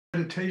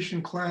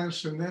meditation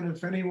class, and then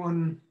if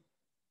anyone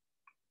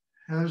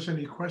has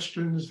any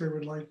questions they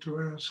would like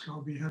to ask,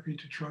 I'll be happy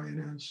to try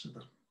and answer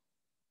them.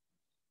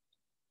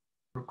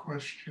 A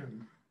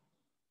question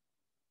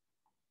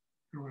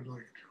I would like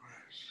to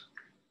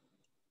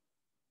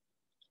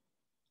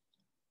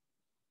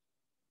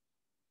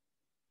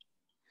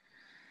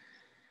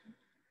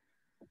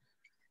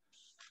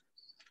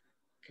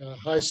ask.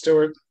 Hi,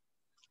 Stuart.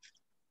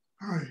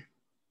 Hi.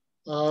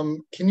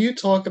 Can you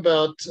talk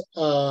about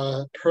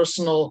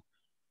personal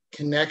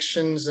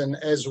connections, and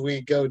as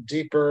we go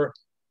deeper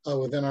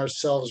within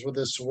ourselves with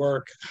this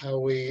work, how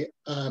we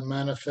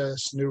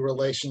manifest new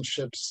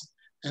relationships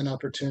and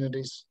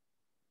opportunities?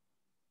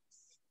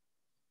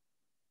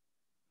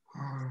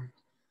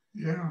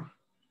 Yeah.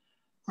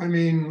 I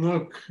mean,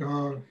 look,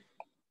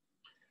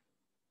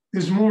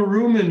 there's more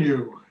room in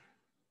you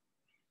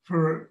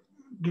for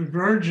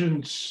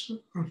divergence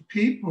of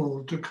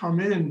people to come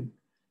in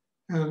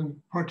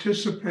and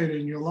participate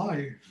in your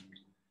life.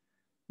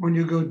 When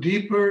you go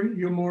deeper,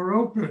 you're more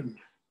open.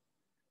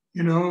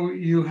 You know,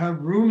 you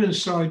have room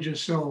inside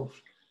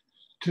yourself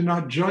to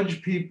not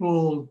judge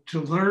people,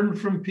 to learn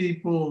from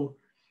people,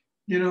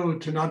 you know,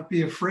 to not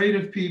be afraid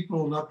of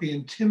people, not be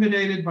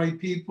intimidated by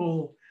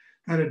people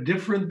that are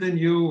different than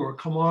you or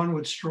come on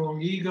with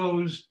strong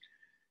egos.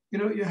 You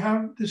know, you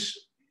have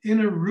this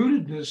inner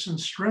rootedness and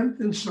strength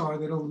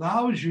inside that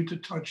allows you to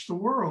touch the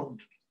world.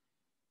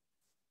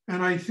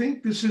 And I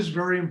think this is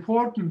very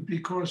important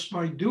because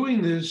by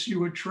doing this,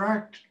 you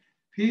attract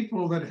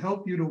people that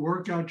help you to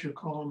work out your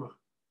karma.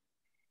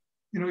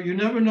 You know, you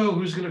never know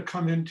who's going to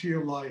come into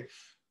your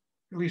life.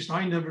 At least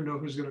I never know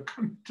who's going to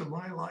come into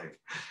my life.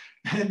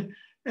 And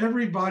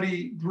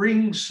everybody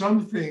brings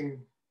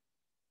something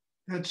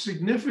that's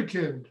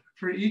significant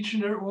for each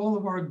and all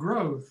of our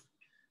growth.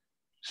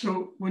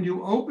 So when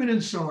you open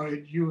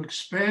inside, you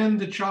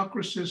expand the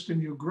chakra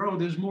system, you grow,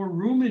 there's more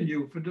room in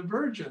you for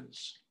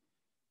divergence.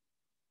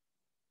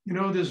 You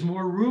know, there's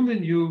more room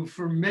in you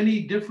for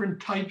many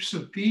different types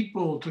of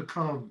people to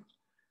come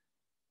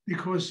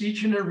because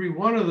each and every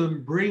one of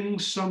them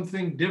brings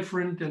something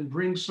different and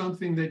brings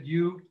something that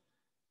you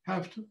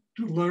have to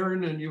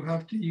learn and you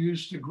have to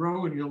use to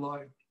grow in your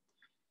life.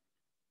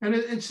 And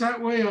it's that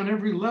way on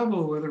every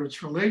level, whether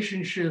it's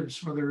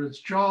relationships, whether it's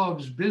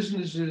jobs,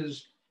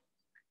 businesses.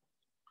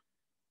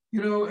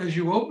 You know, as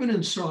you open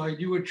inside,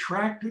 you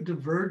attract a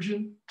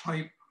divergent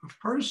type of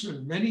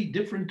person, many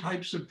different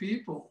types of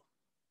people.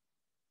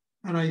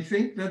 And I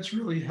think that's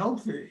really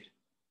healthy,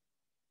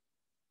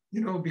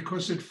 you know,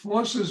 because it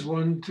forces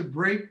one to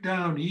break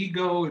down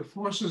ego. It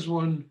forces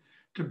one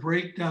to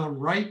break down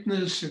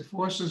rightness. It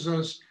forces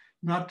us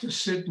not to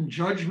sit in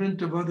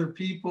judgment of other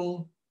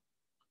people.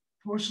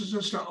 It forces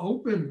us to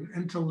open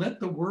and to let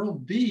the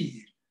world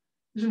be.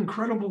 This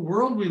incredible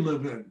world we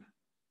live in.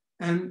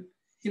 And,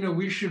 you know,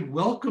 we should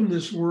welcome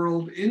this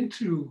world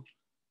into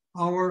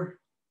ourselves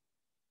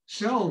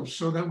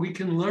so that we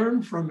can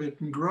learn from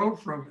it and grow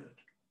from it.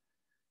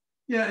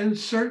 Yeah, and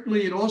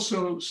certainly it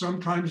also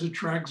sometimes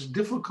attracts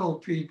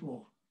difficult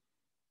people,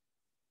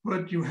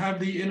 but you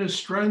have the inner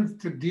strength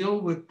to deal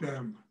with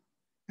them.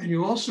 And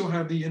you also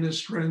have the inner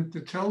strength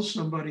to tell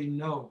somebody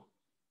no.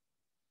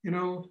 You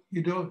know,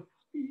 you don't,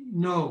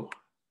 no.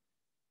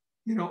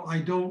 You know, I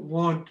don't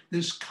want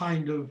this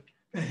kind of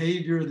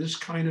behavior, this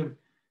kind of,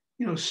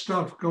 you know,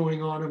 stuff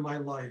going on in my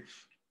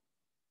life.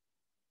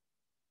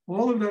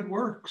 All of that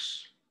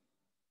works.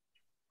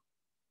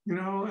 You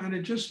know, and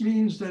it just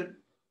means that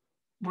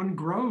one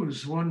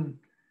grows, one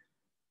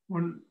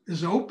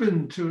is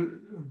open to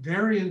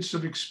variance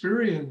of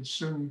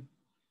experience and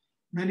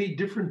many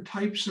different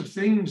types of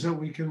things that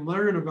we can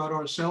learn about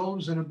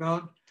ourselves and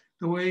about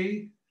the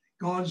way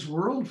God's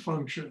world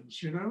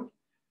functions, you know?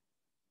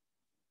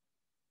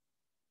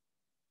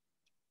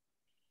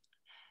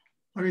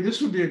 I mean,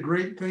 this would be a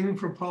great thing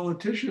for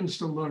politicians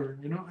to learn,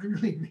 you know? I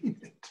really mean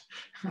it.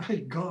 My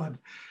God,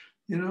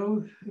 you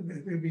know,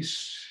 there'd be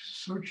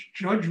such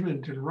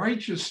judgment and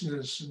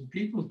righteousness and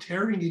people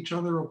tearing each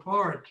other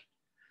apart.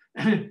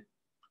 And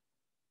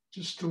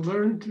just to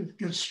learn to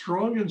get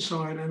strong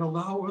inside and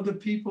allow other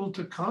people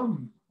to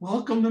come.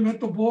 Welcome them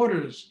at the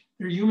borders.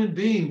 They're human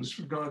beings,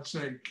 for God's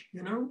sake,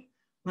 you know?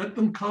 Let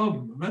them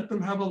come, let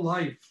them have a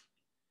life.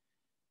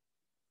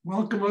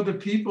 Welcome other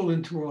people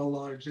into our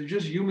lives. They're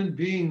just human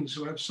beings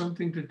who have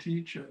something to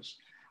teach us.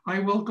 I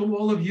welcome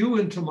all of you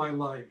into my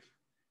life.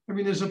 I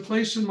mean, there's a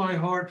place in my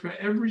heart for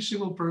every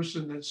single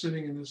person that's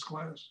sitting in this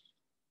class.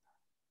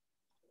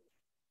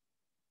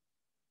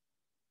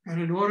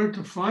 And in order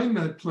to find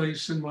that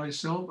place in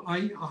myself,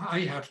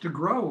 I have to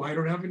grow. I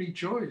don't have any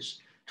choice.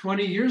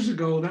 20 years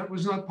ago, that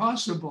was not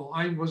possible.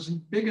 I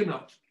wasn't big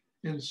enough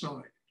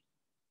inside.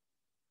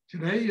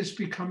 Today, it's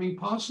becoming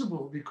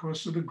possible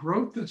because of the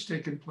growth that's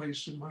taken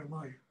place in my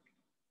life.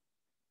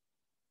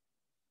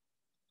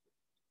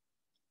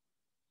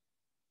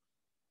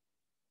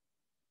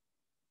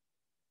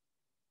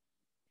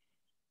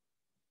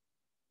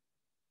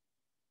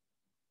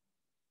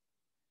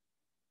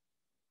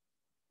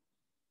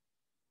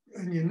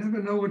 And you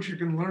never know what you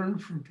can learn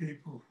from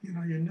people. You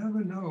know, you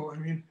never know. I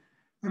mean,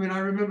 I mean, I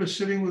remember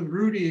sitting with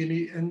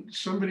Rudy and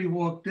somebody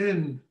walked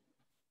in.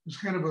 It was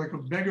kind of like a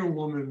beggar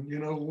woman,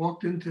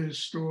 walked into his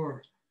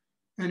store.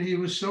 And he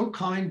was so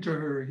kind to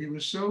her. He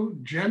was so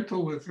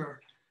gentle with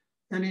her.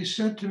 And he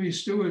said to me,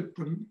 Stuart,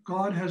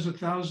 God has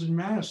 1,000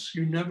 masks.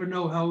 You never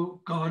know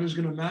how God is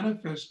going to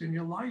manifest in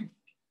your life.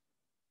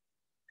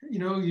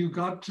 You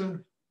got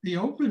to be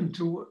open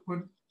to what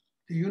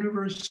the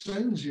universe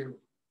sends you.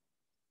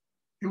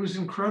 It was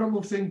an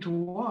incredible thing to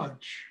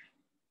watch.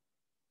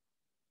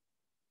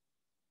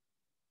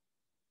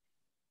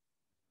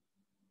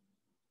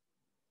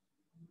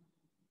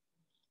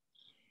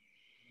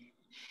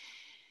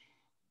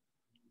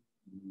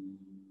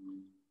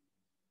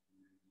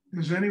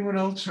 Does anyone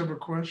else have a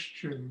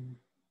question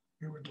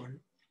they would like to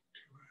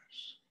ask?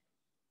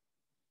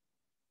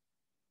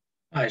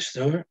 Hi,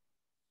 Stuart.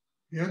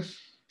 Yes?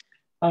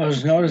 I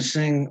was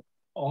noticing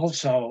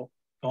also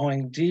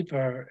going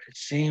deeper, it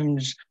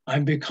seems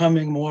I'm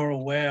becoming more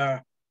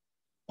aware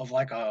of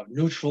like a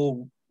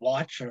neutral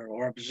watcher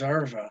or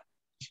observer,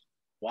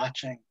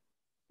 watching,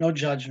 no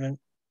judgment,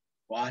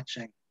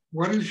 watching.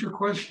 What is your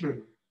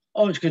question?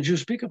 Oh, could you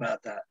speak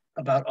about that?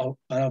 About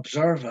an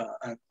observer,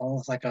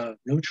 almost like a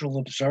neutral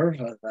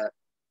observer that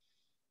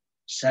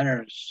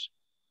centers.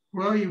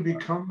 Well, you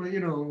become,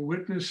 a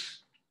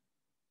witness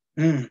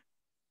Mm.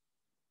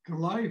 to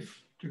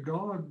life, to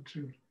God,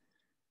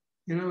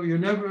 you're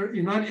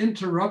not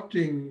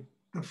interrupting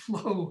the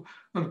flow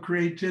of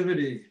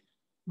creativity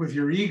with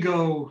your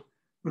ego,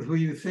 with who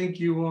you think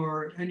you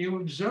are, and you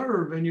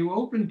observe and you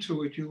open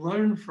to it, you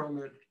learn from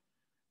it.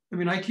 I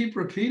mean, I keep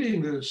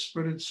repeating this,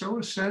 but it's so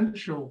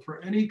essential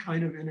for any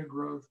kind of inner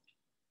growth.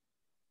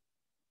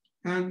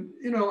 And,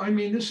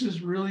 this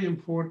is really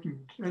important.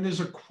 And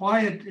there's a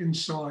quiet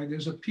inside,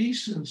 there's a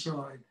peace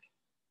inside,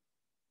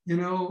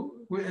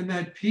 and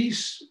that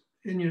peace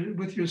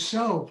with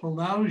yourself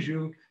allows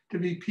you to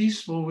be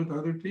peaceful with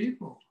other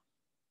people.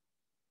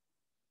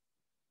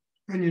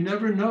 And you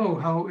never know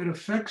how it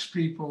affects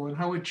people and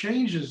how it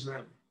changes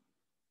them.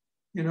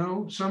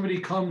 Somebody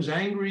comes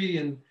angry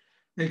and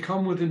they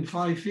come within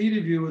 5 feet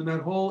of you and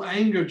that whole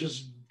anger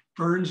just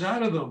burns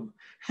out of them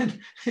and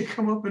they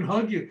come up and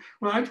hug you.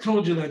 Well, I've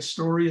told you that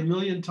story a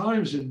million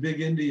times in Big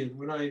Indian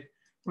when I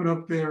went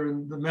up there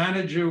and the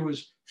manager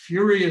was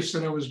furious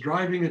that I was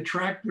driving a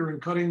tractor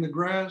and cutting the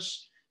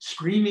grass,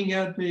 screaming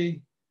at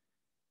me.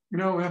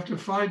 After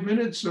 5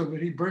 minutes of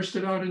it, he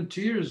bursted out in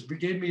tears,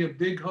 gave me a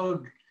big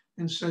hug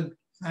and said,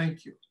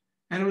 thank you.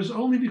 And it was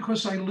only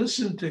because I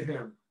listened to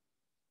him.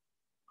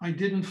 I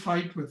didn't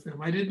fight with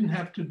him. I didn't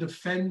have to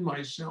defend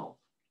myself.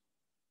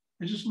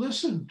 I just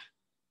listened.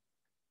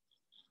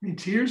 I mean,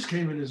 tears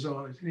came in his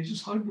eyes and he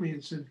just hugged me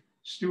and said,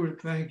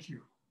 Stuart, thank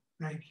you.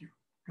 Thank you.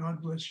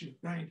 God bless you.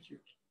 Thank you.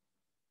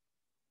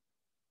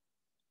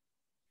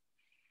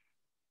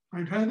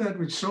 I've had that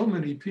with so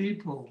many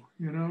people,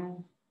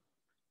 and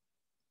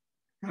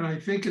I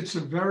think it's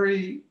a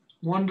very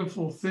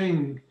wonderful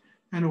thing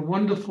and a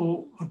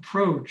wonderful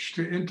approach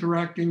to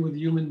interacting with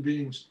human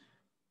beings.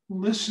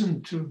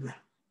 Listen to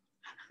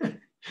them.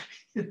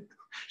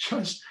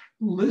 Just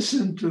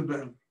listen to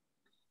them.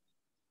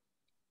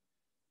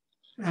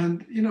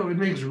 And, it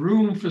makes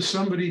room for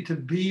somebody to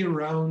be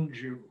around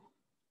you.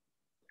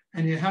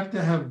 And you have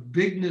to have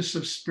bigness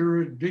of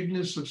spirit,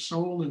 bigness of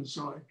soul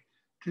inside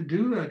to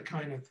do that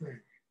kind of thing,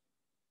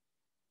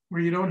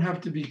 where you don't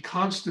have to be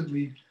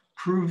constantly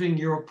proving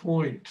your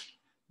point,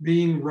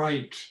 being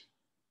right,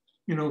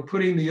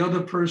 putting the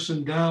other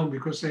person down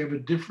because they have a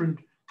different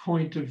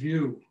point of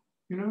view,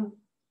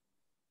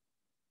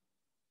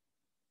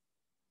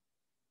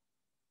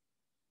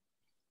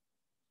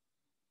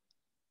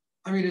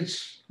 I mean,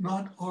 it's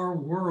not our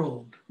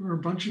world. We're a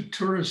bunch of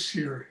tourists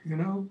here,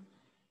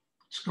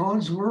 It's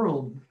God's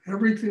world.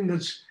 Everything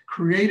that's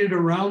created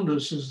around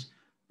us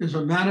is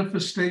a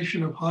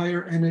manifestation of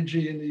higher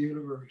energy in the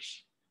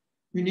universe.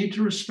 We need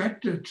to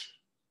respect it.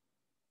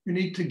 We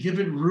need to give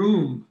it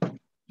room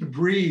to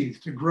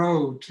breathe, to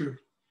grow, to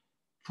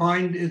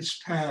find its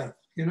path,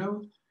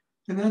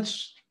 and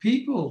that's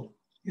people,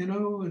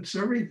 it's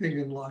everything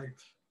in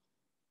life.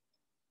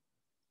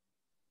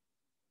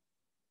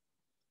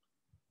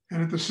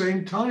 And at the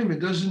same time, it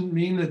doesn't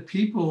mean that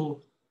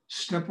people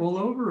step all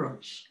over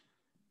us.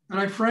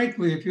 And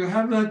frankly, if you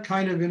have that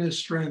kind of inner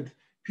strength,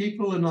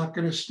 people are not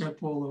going to step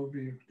all over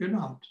you. They're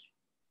not.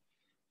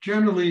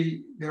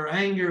 Generally, their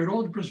anger, it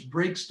all just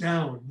breaks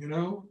down,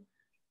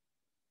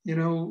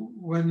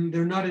 when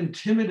they're not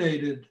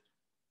intimidated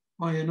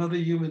by another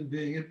human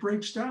being, it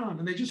breaks down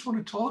and they just want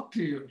to talk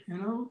to you,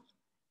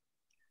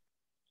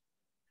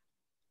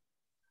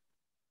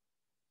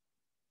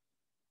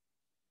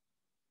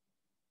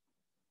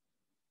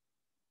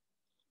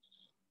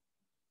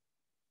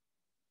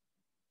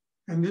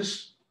 And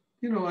this,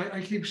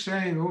 I keep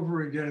saying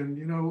over again,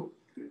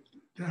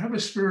 to have a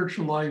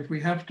spiritual life, we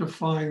have to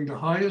find the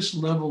highest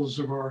levels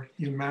of our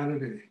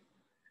humanity,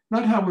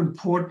 not how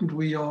important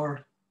we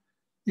are,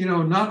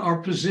 not our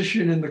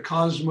position in the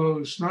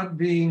cosmos, not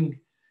being,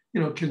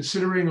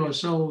 considering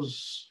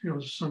ourselves,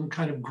 some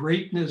kind of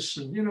greatness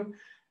and,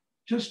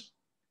 just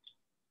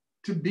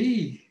to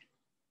be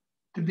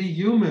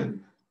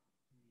human,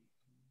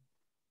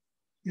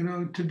 you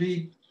know, to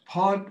be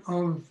part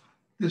of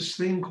this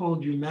thing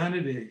called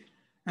humanity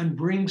and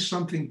bring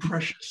something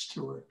precious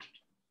to it.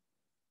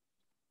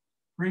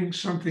 Bring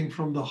something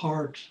from the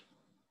heart.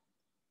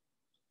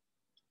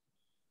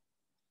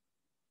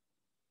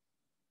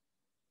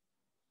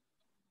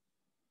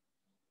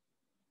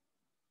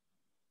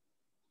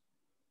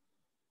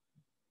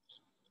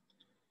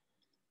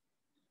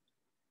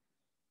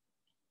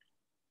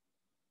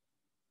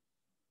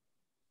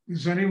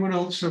 Does anyone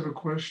else have a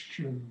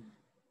question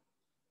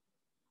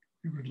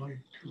you would like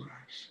to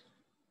ask?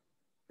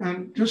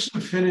 And just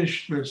to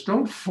finish this,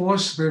 don't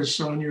force this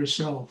on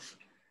yourself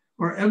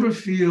or ever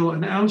feel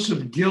an ounce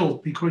of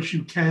guilt because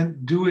you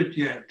can't do it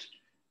yet.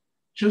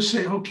 Just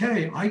say,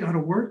 okay, I got to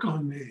work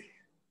on me.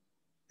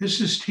 This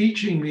is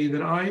teaching me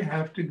that I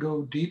have to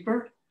go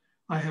deeper.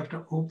 I have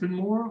to open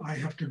more. I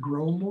have to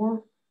grow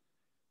more.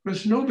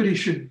 Because nobody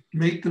should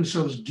make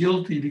themselves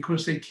guilty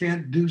because they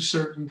can't do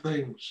certain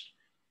things,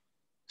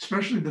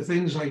 especially the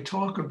things I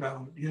talk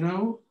about, you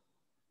know?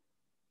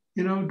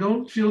 You know,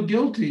 don't feel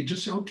guilty.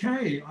 Just say,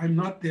 okay, I'm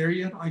not there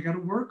yet. I got to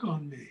work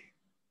on me.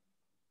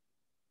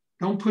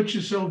 Don't put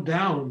yourself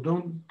down.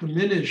 Don't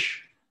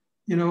diminish,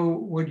 you know,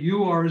 what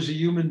you are as a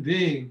human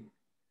being,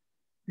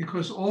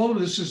 because all of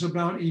this is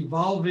about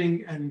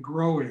evolving and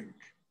growing.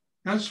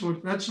 That's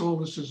all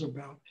this is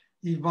about,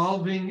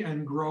 evolving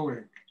and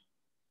growing.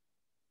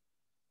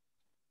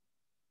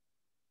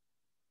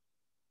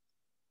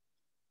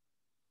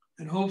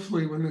 And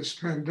hopefully when this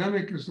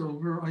pandemic is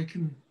over, I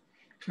can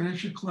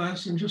finish a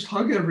class and just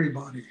hug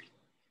everybody.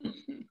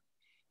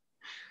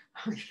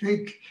 I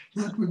think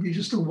that would be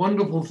just a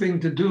wonderful thing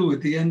to do at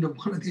the end of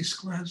one of these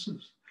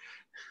classes.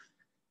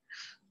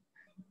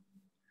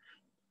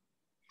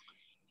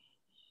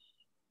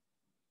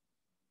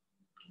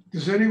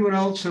 Does anyone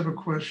else have a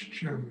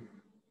question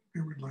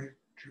they would like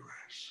to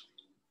ask?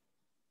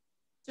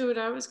 Stuart,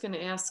 I was going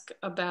to ask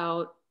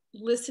about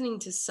listening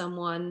to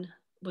someone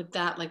with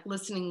that, like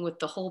listening with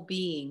the whole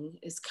being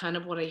is kind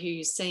of what I hear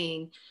you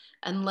saying.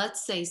 And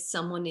let's say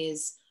someone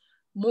is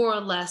more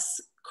or less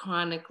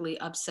chronically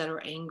upset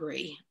or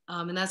angry.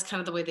 And that's kind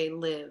of the way they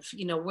live.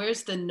 You know,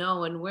 where's the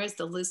no and where's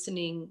the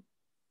listening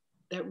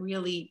that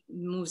really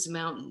moves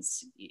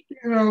mountains? You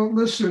know,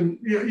 listen,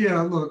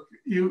 yeah, look,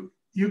 you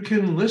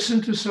can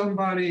listen to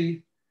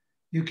somebody,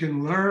 you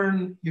can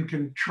learn, you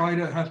can try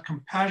to have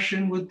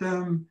compassion with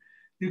them,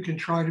 you can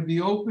try to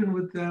be open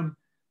with them.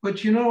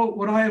 But you know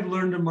what I have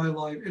learned in my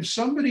life, if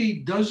somebody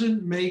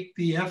doesn't make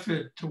the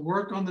effort to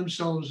work on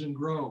themselves and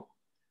grow,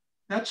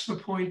 that's the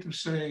point of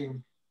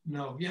saying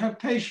no. You have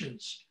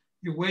patience,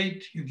 you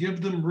wait, you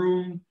give them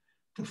room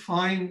to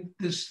find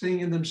this thing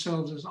in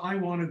themselves as I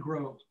want to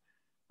grow.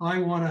 I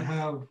want to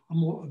have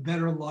a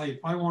better life.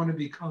 I want to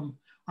become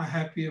a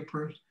happier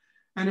person.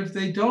 And if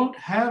they don't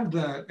have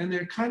that, and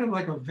they're kind of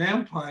like a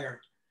vampire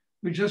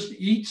who just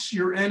eats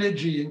your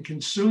energy and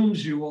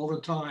consumes you all the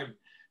time,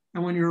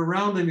 and when you're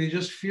around them, you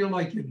just feel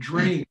like you're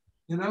drained,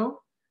 you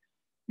know,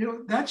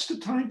 that's the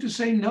time to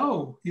say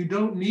no. You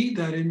don't need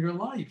that in your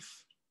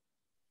life.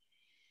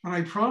 And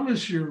I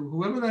promise you,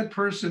 whoever that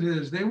person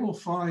is, they will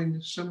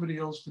find somebody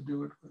else to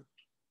do it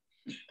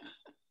with.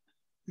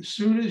 As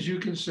soon as you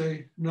can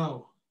say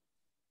no.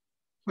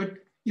 But,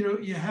 you know,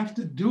 you have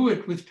to do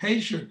it with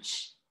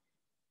patience.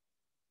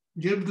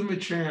 Give them a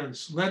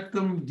chance.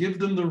 Give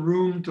them the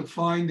room to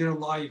find their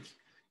life.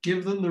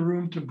 Give them the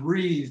room to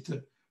breathe,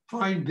 to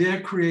find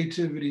their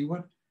creativity.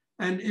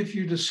 And if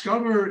you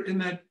discover in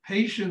that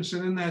patience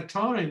and in that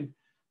time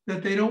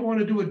that they don't want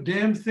to do a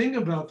damn thing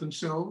about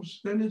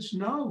themselves, then it's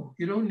no.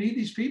 You don't need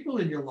these people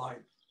in your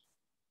life.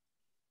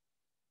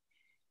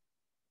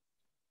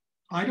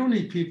 I don't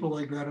need people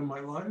like that in my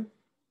life.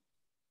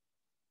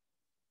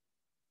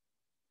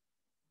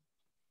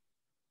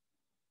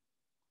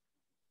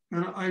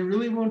 And I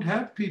really won't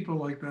have people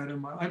like that in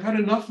my life. I've had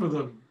enough of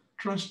them,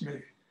 trust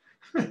me.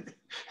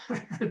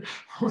 I had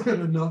more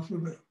than enough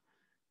of them.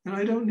 And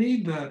I don't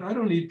need that. I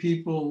don't need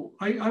people.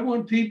 I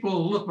want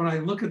people, look, when I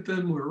look at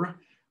them,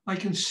 I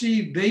can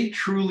see they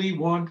truly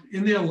want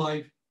in their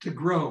life to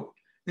grow.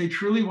 They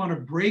truly want to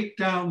break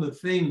down the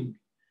thing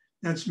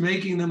that's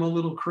making them a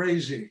little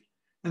crazy.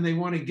 And they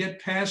want to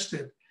get past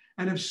it.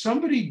 And if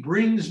somebody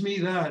brings me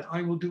that,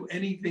 I will do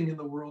anything in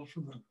the world for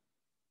them.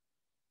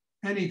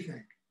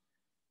 Anything.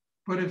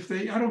 But if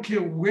I don't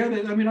care where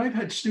I've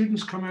had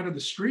students come out of the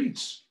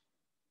streets,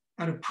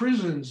 out of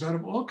prisons, out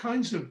of all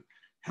kinds of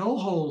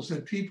hellholes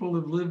that people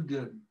have lived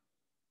in.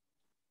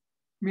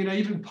 I mean, I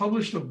even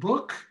published a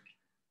book,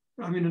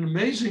 an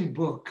amazing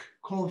book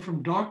called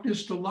From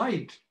Darkness to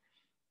Light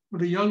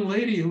with a young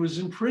lady who was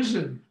in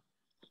prison.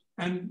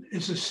 And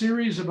it's a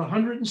series of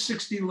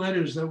 160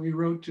 letters that we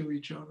wrote to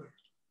each other.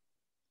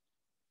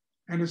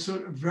 And it's a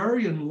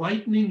very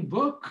enlightening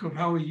book of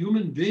how a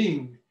human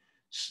being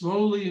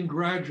slowly and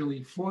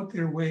gradually fought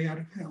their way out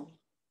of hell.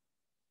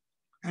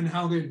 And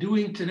how they're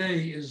doing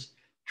today is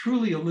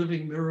truly a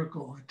living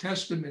miracle, a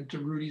testament to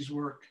Rudy's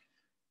work.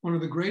 One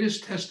of the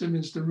greatest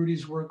testaments to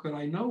Rudy's work that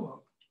I know of.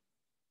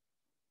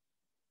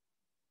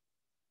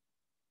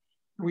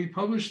 We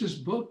published this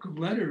book of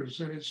letters,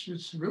 and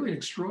it's really an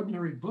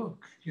extraordinary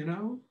book, you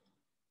know?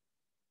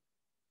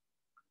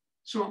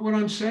 So what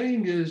I'm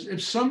saying is,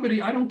 if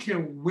somebody, I don't care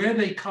where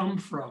they come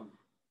from,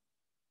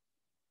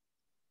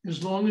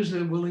 as long as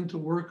they're willing to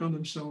work on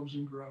themselves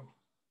and grow.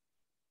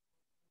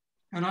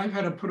 And I've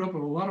had to put up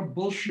with a lot of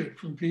bullshit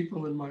from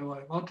people in my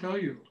life, I'll tell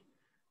you,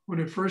 when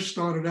it first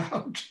started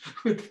out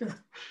with that.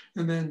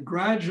 And then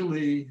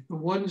gradually, the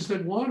ones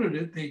that wanted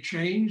it, they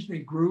changed, they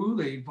grew,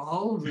 they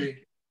evolved,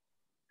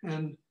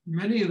 and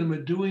many of them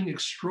are doing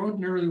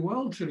extraordinarily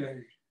well today,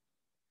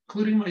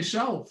 including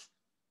myself.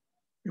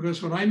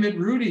 Because when I met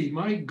Rudy,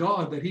 my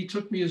God, that he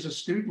took me as a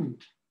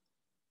student,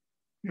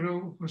 you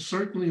know,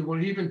 certainly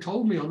when he even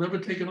told me, I'll never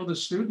take another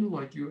student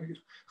like you.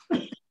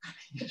 He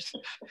just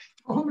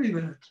told me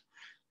that,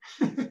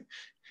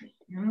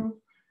 you know.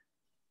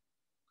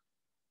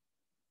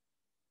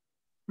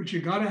 But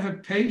you got to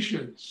have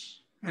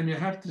patience, and you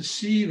have to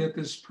see that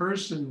this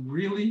person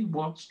really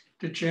wants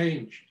to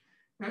change,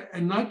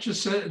 and not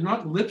just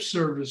not lip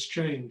service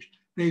change.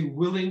 They're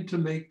willing to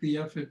make the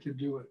effort to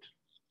do it.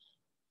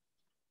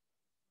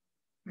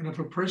 And if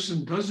a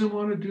person doesn't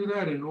want to do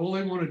that, and all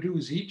they want to do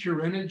is eat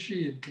your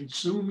energy and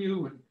consume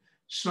you and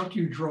suck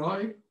you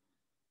dry,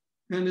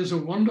 then there's a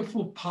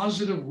wonderful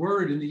positive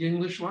word in the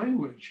English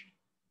language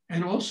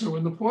and also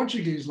in the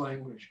Portuguese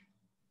language.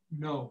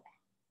 No.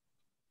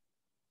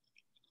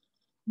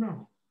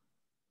 No.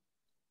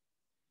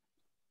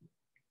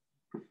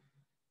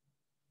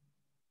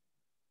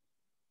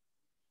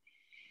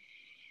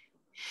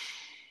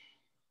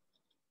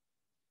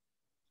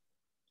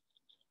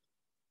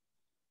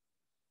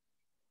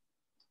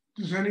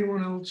 Does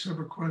anyone else have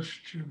a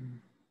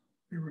question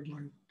they would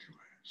like to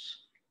ask?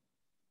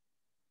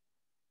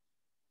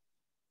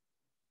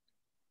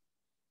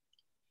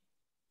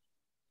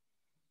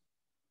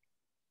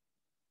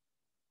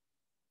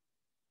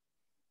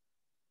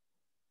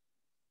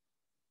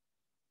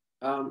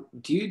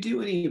 Do you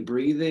do any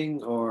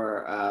breathing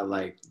or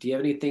do you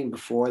have anything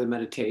before the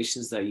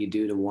meditations that you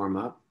do to warm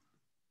up?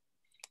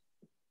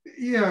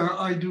 Yeah,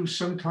 I do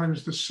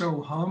sometimes the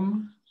so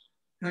hum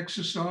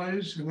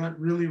exercise, and that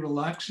really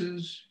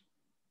relaxes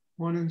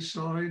one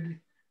inside.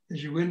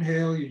 As you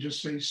inhale, you just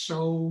say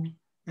so.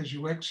 As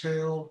you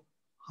exhale,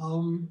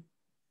 hum.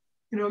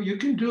 You know, you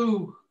can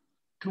do,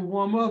 to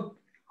warm up,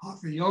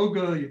 hatha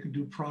yoga, you can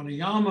do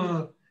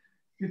pranayama,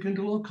 you can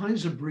do all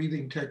kinds of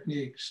breathing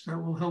techniques that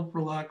will help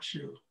relax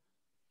you.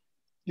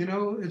 You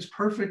know, it's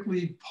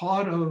perfectly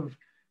part of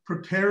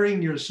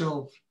preparing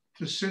yourself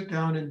to sit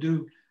down and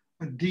do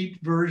a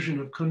deep version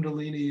of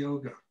Kundalini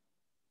yoga.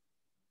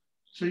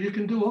 So you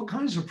can do all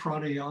kinds of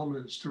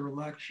pranayamas to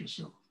relax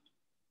yourself.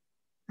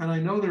 And I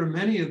know there are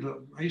many of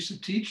them. I used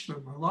to teach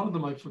them. A lot of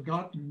them I've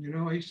forgotten. You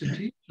know, I used to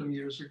teach them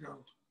years ago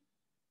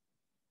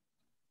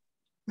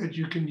that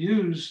you can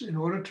use in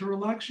order to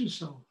relax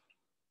yourself.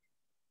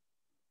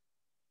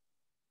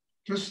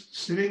 Just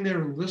sitting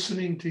there and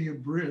listening to your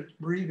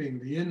breathing,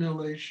 the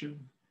inhalation,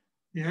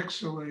 the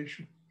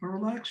exhalation, will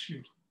relax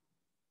you.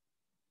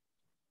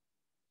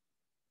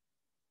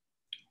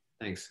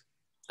 Thanks.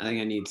 I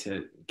think I need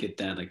to get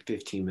that like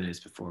 15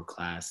 minutes before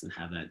class and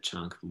have that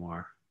chunk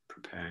more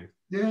preparing.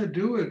 Yeah,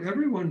 do it.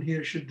 Everyone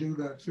here should do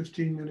that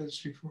 15 minutes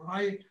before.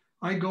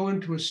 I go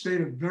into a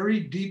state of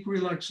very deep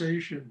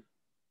relaxation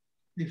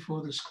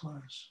before this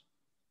class.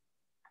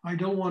 I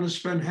don't want to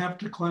spend half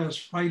the class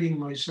fighting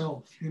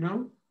myself, you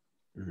know?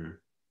 Mm-hmm.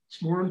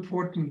 It's more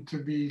important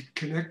to be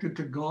connected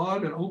to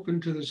God and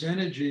open to this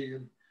energy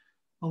and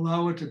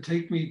allow it to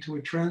take me to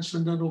a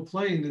transcendental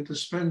plane than to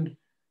spend,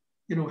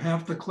 you know,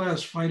 half the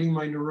class fighting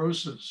my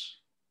neurosis,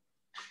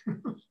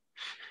 my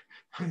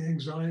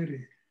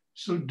anxiety.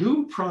 So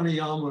do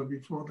pranayama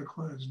before the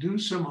class, do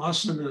some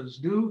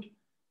asanas, do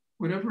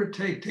whatever it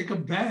takes. Take a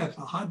bath,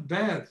 a hot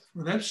bath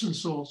with Epsom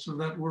salts, so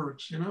that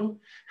works, you know?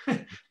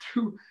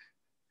 Do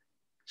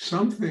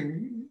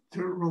something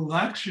to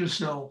relax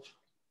yourself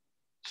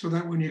so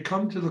that when you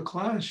come to the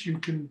class, you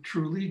can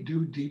truly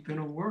do deep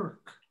inner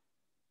work.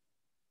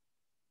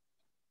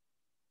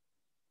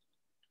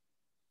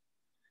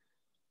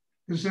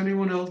 Does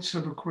anyone else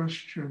have a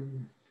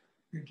question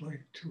they'd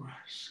like to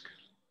ask?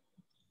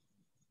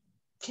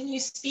 Can you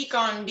speak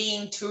on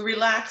being too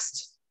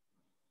relaxed?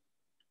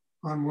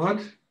 On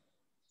what?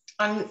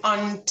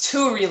 On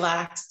too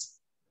relaxed,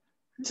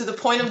 to the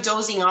point of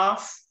dozing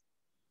off.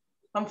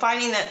 I'm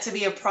finding that to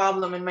be a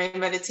problem in my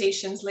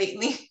meditations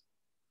lately.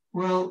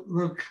 Well,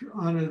 look,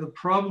 Anna, the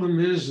problem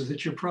is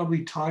that you're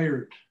probably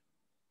tired.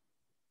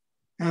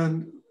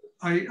 And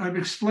I've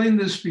explained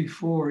this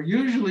before.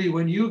 Usually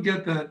when you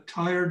get that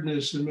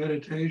tiredness in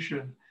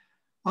meditation,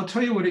 I'll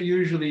tell you what it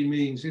usually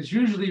means. It's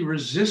usually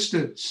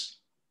resistance,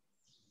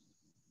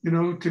 you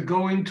know, to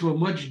going to a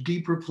much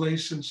deeper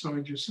place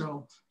inside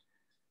yourself.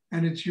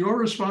 And it's your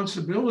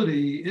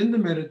responsibility in the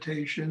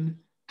meditation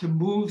to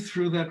move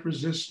through that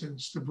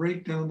resistance, to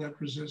break down that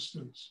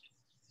resistance.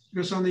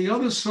 Because on the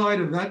other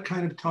side of that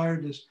kind of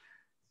tiredness,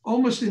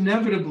 almost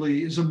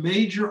inevitably is a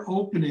major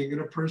opening in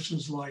a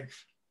person's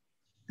life.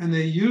 And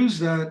they use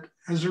that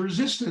as a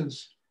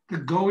resistance to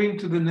going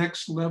to the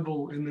next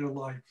level in their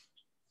life.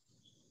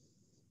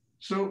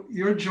 So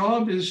your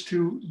job is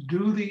to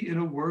do the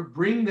inner work,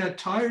 bring that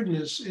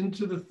tiredness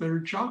into the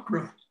third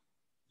chakra,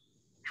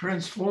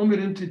 transform it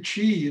into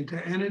chi,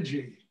 into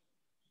energy.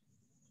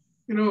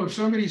 You know, if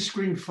somebody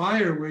screamed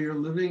fire where you're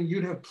living,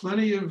 you'd have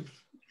plenty of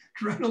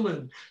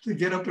adrenaline to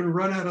get up and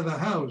run out of the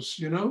house,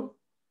 you know?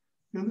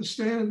 You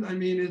understand? I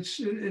mean, it's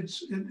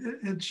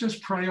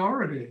just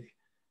priority.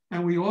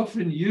 And we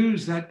often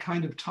use that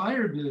kind of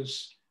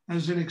tiredness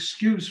as an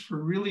excuse for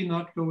really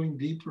not going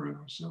deeper in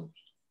ourselves.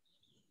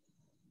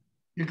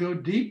 You go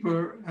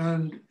deeper,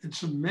 and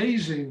it's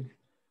amazing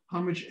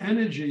how much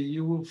energy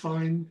you will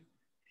find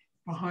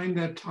behind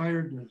that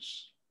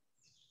tiredness.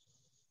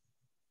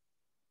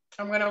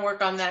 I'm going to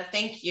work on that.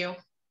 Thank you.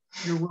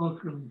 You're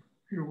welcome.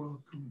 You're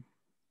welcome.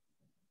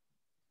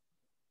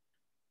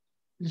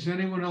 Does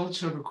anyone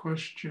else have a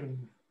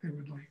question they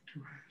would like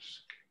to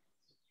ask?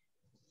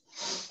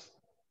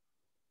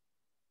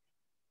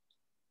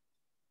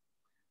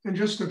 And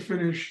just to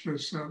finish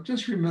this up,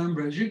 just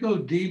remember, as you go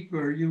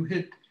deeper, you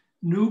hit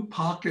new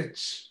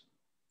pockets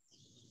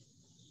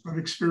of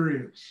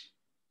experience,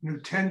 new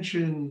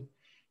tension,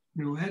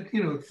 new,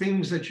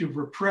 things that you've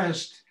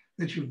repressed,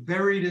 that you've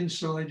buried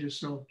inside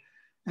yourself.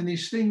 And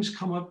these things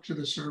come up to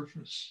the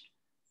surface.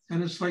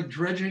 And it's like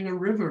dredging a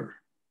river.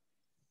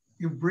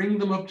 You bring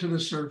them up to the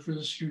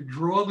surface, you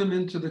draw them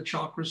into the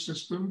chakra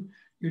system,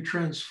 you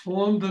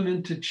transform them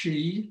into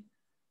chi,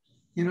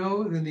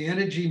 then the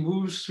energy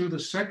moves through the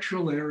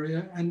sexual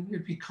area and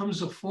it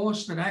becomes a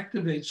force that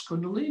activates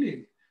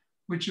Kundalini,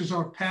 which is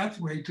our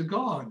pathway to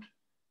God.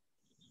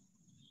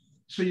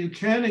 So you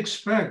can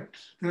expect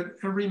that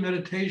every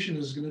meditation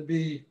is going to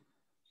be,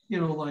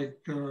 like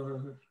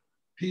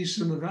peace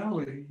in the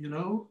valley,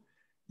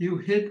 You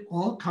hit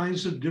all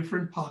kinds of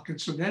different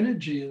pockets of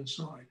energy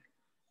inside.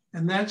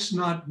 And that's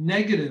not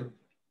negative.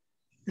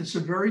 It's a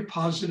very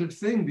positive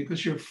thing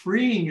because you're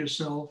freeing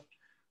yourself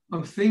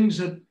of things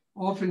that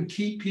often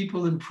keep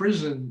people in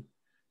prison,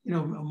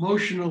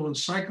 emotional and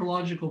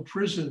psychological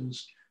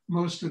prisons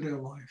most of their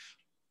life.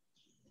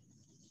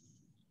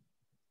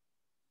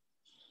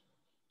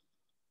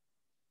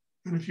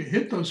 And if you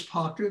hit those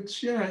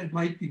pockets, it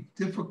might be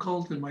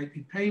difficult, it might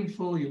be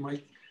painful, you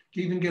might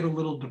even get a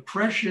little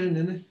depression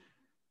in it.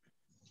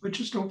 But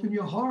just open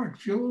your heart,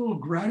 feel a little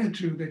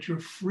gratitude that you're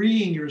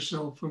freeing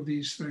yourself of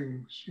these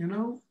things,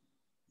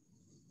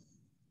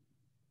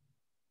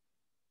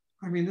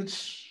 I mean,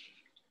 it's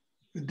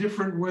a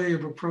different way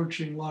of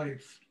approaching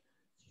life,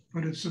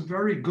 but it's a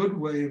very good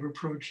way of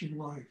approaching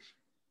life.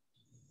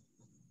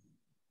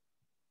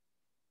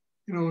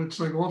 It's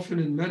like often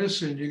in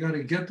medicine, you got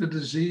to get the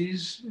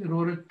disease in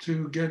order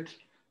to get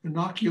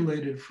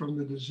inoculated from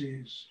the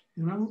disease,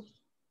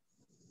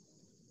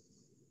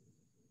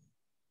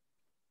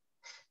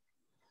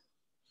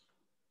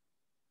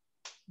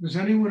 Does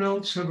anyone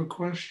else have a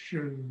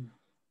question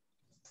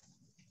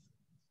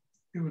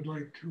they would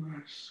like to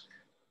ask?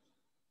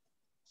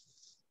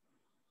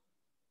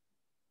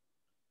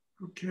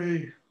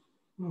 Okay,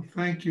 well,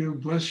 thank you.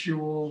 Bless you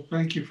all.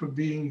 Thank you for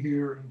being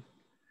here.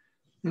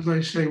 As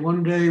I say,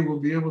 one day we'll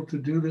be able to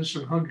do this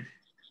and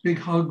big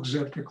hugs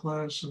after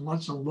class and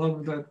lots of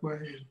love that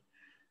way.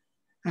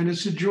 And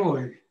it's a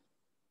joy.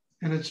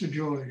 And it's a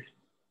joy.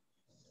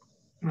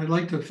 And I'd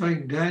like to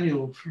thank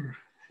Daniel for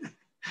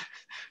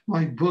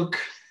my book.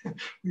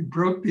 We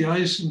broke the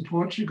ice in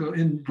Portugal,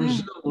 in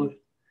Brazil.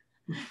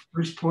 The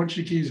first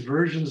Portuguese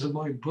versions of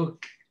my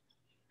book.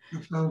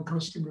 I found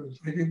customers.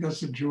 I think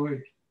that's a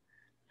joy.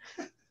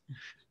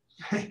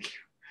 Thank you.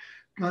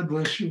 God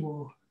bless you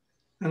all.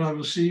 And I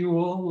will see you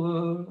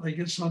all, I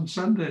guess, on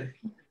Sunday.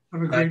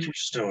 Have a great Thank you,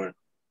 Stuart.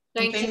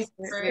 Thank you.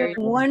 Very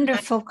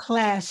Wonderful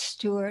class,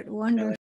 Stuart. Wonderful.